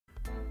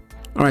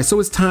All right, so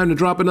it's time to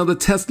drop another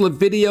Tesla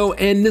video,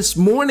 and this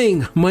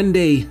morning,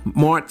 Monday,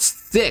 March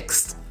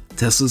 6th,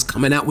 Tesla's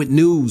coming out with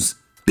news.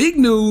 Big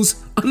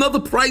news, another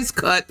price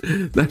cut.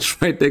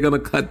 That's right, they're gonna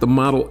cut the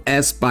Model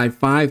S by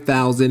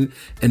 5,000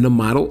 and the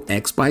Model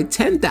X by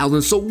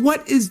 10,000. So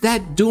what is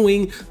that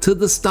doing to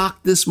the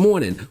stock this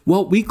morning?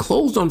 Well, we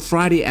closed on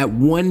Friday at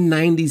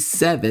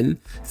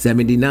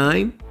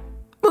 197.79.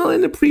 Well,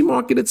 in the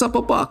pre-market, it's up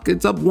a buck.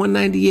 It's up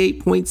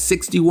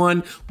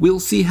 198.61.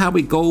 We'll see how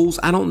it goes.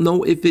 I don't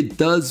know if it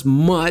does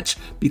much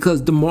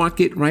because the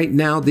market right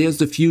now, there's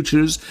the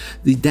futures.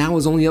 The Dow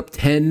is only up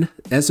 10,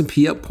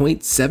 S&P up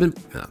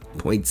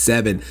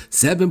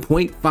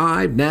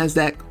 7.5,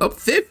 NASDAQ up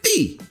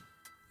 50.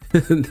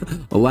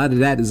 A lot of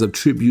that is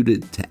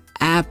attributed to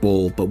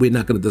Apple, but we're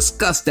not going to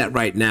discuss that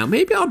right now.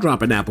 Maybe I'll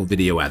drop an Apple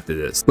video after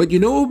this. But you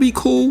know what would be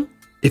cool?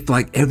 If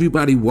like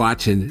everybody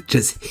watching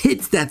just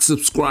hits that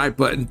subscribe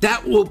button,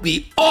 that will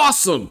be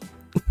awesome.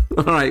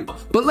 All right,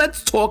 but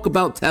let's talk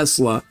about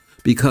Tesla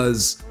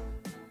because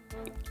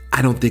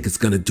I don't think it's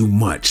gonna do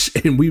much.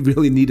 And we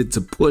really needed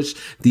to push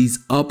these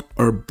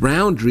upper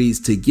boundaries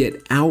to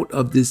get out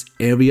of this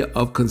area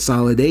of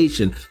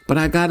consolidation. But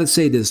I gotta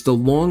say this, the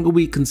longer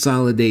we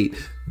consolidate,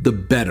 the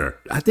better.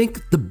 I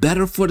think the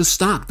better for the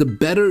stock, the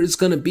better it's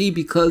gonna be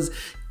because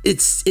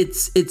it's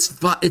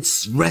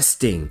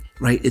resting,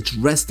 right? It's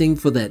resting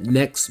for that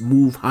next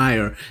move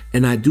higher.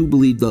 And I do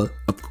believe of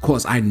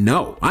course, I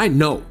know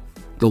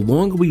the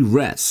longer we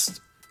rest,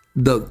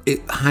 the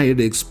higher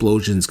the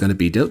explosion is going to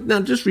be.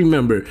 Now, just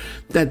remember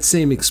that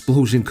same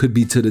explosion could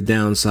be to the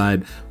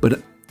downside,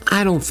 but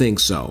I don't think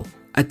so.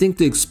 I think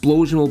the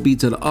explosion will be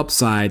to the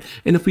upside.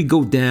 And if we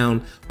go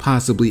down,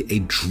 possibly a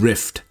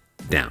drift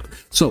down.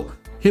 So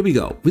here we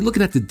go. We're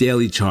looking at the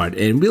daily chart,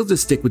 and we'll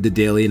just stick with the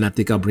daily, and I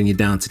think I'll bring it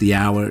down to the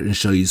hour and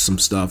show you some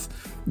stuff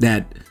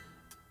that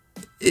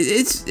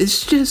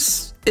it's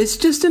just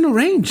in a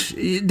range.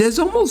 There's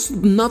almost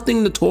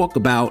nothing to talk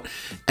about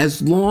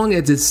as long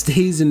as it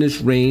stays in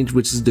this range,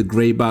 which is the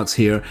gray box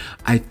here.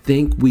 I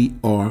think we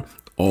are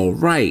all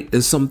right.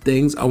 There's some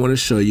things I want to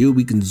show you.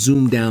 We can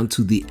zoom down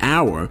to the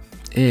hour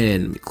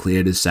and let me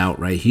clear this out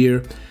right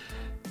here.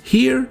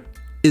 Here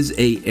is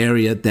a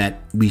area that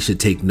we should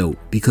take note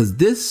because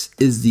this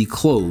is the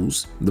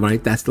close,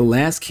 right? That's the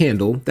last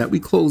candle that we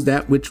closed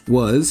at, which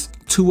was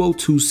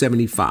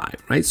 202.75,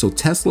 right? So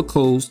Tesla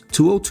closed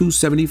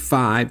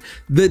 202.75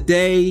 the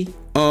day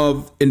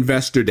of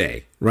Investor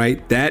Day,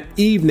 right? That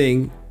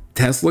evening,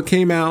 Tesla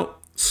came out,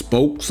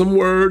 spoke some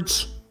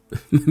words.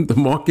 The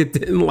market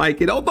didn't like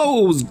it,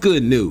 although it was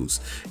good news.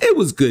 It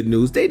was good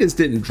news. They just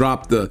didn't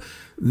drop the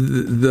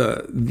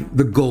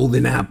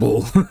golden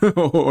apple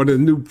or the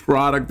new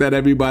product that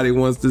everybody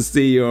wants to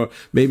see, or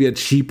maybe a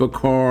cheaper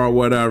car or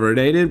whatever.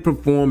 They didn't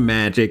perform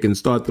magic and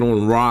start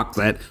throwing rocks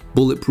at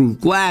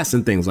bulletproof glass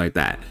and things like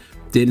that.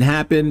 Didn't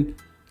happen.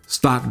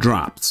 Stock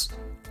drops,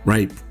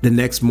 right? The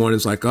next morning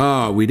it's like,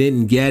 oh, we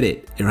didn't get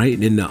it, right?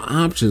 And the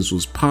options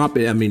was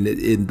popping. I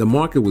mean, the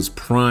market was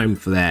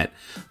primed for that.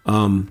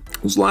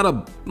 It was a lot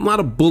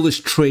of bullish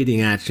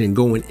trading action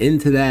going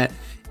into that.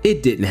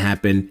 It didn't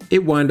happen.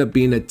 It wound up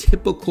being a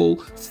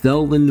typical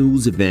sell the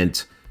news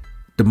event.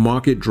 The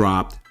market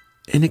dropped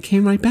and it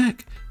came right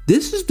back.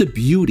 This is the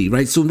beauty,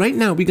 right? So right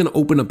now we're going to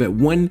open up at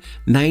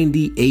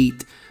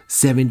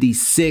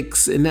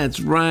 198.76, and that's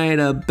right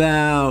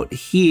about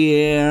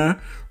here,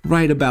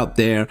 right about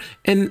there.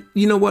 And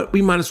you know what?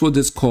 We might as well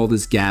just call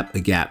this gap a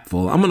gap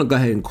fill. I'm going to go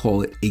ahead and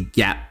call it a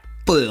gap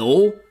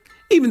fill,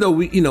 even though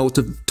we,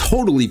 to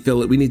totally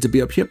fill it, we need to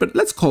be up here, but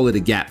let's call it a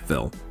gap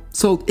fill.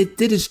 So it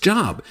did its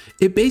job.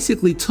 It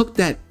basically took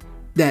that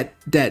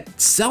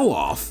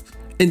sell-off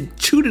and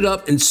chewed it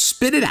up and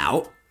spit it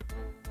out,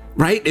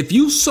 right? If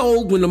you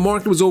sold when the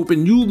market was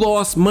open, you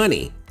lost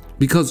money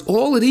because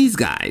all of these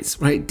guys,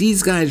 right?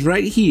 These guys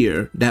right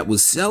here that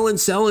was selling.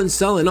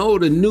 Oh,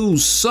 the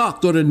news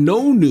sucked or the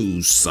no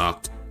news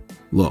sucked.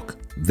 Look,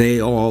 they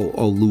all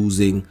are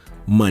losing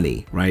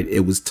money, right?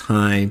 It was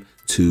time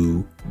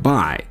to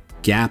buy.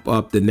 Gap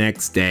up the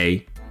next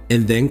day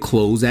and then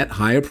close at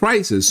higher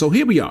prices. So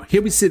here we are.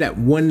 Here we sit at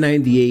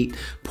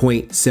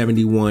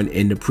 198.71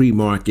 in the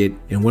pre-market.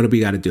 And what do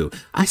we got to do?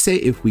 I say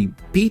if we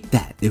beat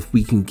that, if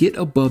we can get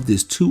above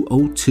this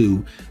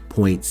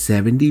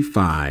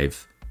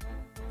 202.75,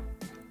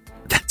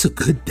 that's a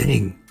good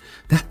thing.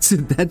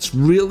 That's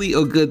really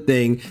a good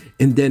thing.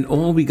 And then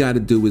all we got to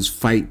do is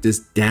fight this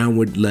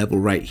downward level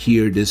right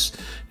here.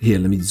 Here,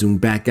 let me zoom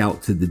back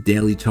out to the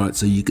daily chart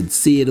so you can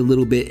see it a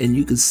little bit, and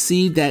you can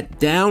see that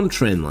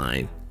downtrend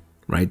line,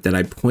 right, that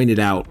I pointed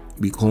out.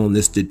 We call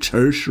this the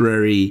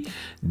tertiary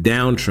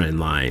downtrend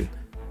line.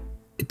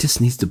 It just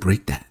needs to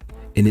break that.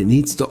 And it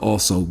needs to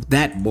also,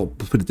 well,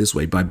 put it this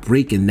way, by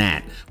breaking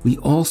that, we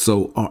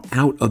also are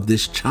out of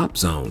this chop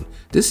zone.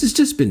 This has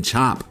just been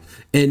chop.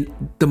 And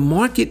the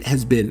market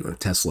has been,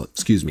 Tesla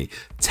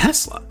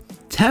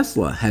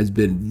has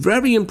been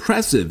very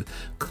impressive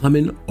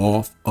coming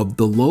off of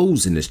the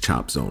lows in this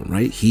chop zone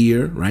right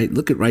here, right?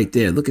 Look at right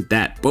there. Look at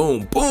that.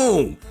 Boom,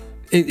 boom.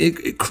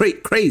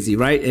 Crazy,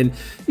 right? And,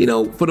 you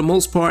know, for the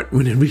most part,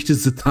 when it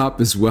reaches the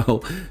top as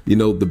well, you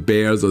know, the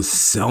bears are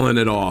selling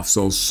it off.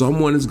 So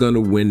someone is going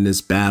to win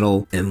this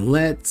battle, and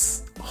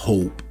let's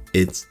hope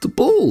it's the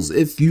bulls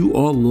if you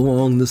are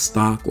long the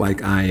stock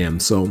like I am.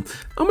 So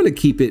I'm going to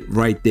keep it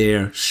right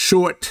there,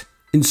 short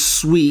and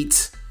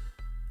sweet.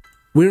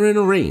 We're in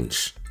a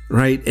range,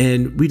 right?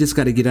 And we just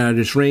got to get out of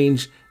this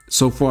range.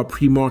 So far,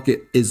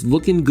 pre-market is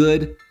looking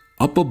good,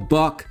 up a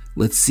buck.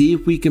 Let's see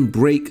if we can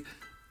break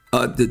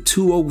the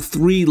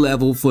 203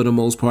 level for the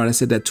most part. I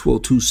said that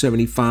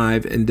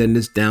 202.75, and then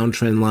this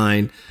downtrend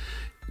line,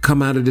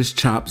 come out of this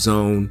chop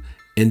zone,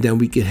 and then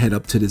we can head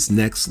up to this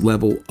next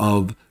level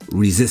of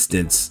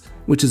resistance,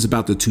 which is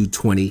about the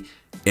 220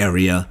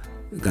 area.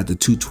 We got the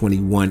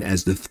 221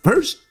 as the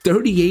first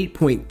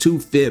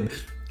 38.2 fib.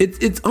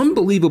 It's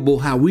unbelievable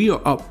how we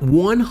are up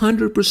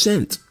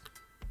 100%,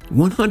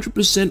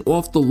 100%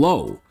 off the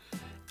low,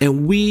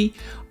 and we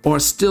are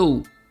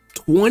still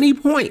 20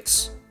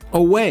 points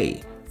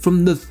away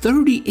from the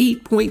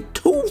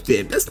 38.2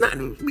 fib. That's not,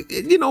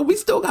 you know, we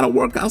still got to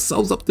work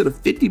ourselves up to the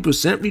 50%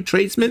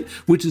 retracement,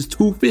 which is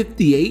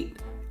 258.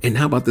 And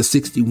how about the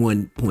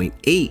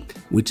 61.8,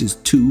 which is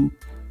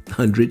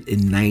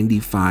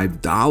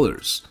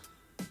 $295,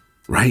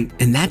 right?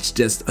 And that's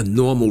just a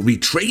normal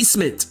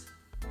retracement.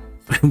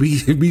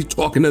 We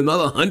talking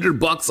another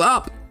 $100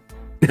 up.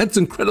 That's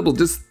incredible.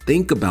 Just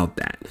think about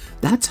that.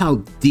 That's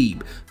how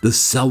deep the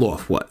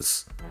sell-off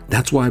was.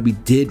 That's why we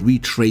did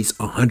retrace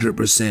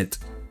 100%.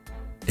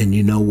 And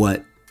you know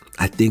what?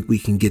 I think we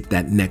can get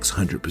that next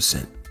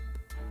 100%.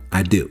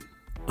 I do.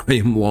 I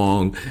am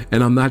long,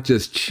 and I'm not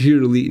just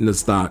cheerleading the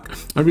stock.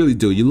 I really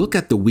do. You look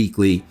at the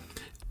weekly,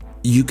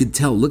 you can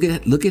tell. Look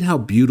at how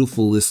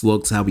beautiful this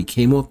looks. How we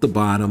came off the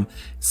bottom,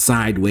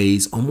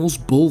 sideways,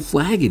 almost bull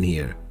flagging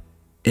here.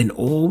 And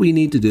all we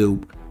need to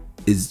do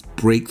is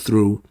break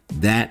through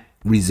that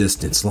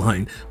resistance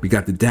line. We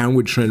got the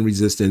downward trend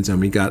resistance, and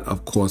we got,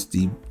 of course,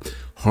 the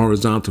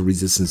horizontal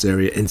resistance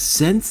area. And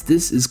since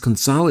this is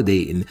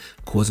consolidating,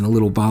 causing a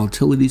little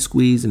volatility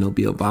squeeze, and there'll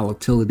be a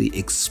volatility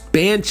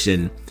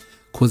expansion,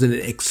 causing an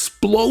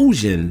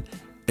explosion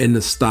in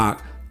the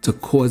stock, to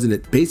causing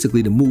it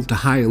basically to move to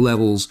higher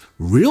levels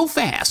real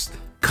fast,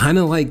 kind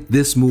of like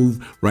this move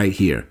right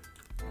here,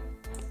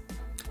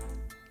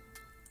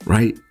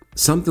 right?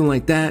 Something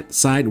like that,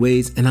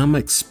 sideways, and I'm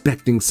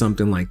expecting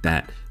something like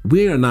that.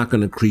 We are not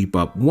going to creep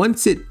up.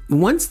 Once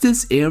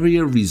this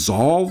area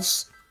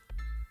resolves,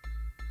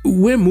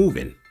 we're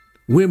moving.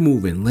 We're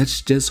moving.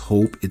 Let's just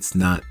hope it's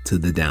not to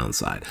the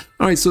downside.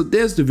 All right, so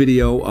there's the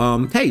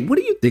video. Hey, what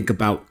do you think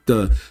about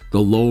the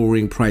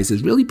lowering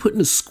prices? Really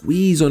putting a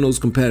squeeze on those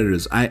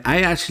competitors.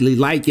 I actually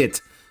like it.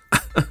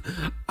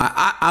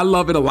 I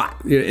love it a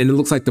lot, and it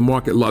looks like the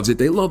market loves it.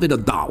 They love it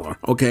 $1,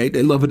 okay?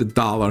 They love it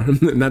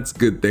 $1, and that's a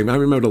good thing. I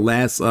remember the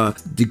last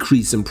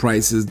decrease in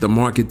prices, the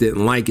market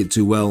didn't like it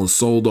too well and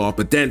sold off,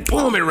 but then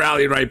boom, it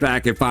rallied right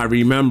back, if I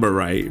remember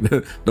right.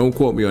 Don't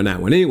quote me on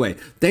that one. Anyway,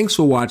 thanks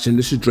for watching.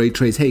 This is Dre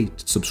Trades. Hey,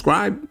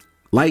 subscribe,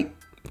 like,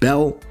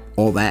 bell,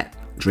 all that.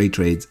 Dre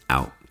Trades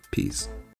out. Peace.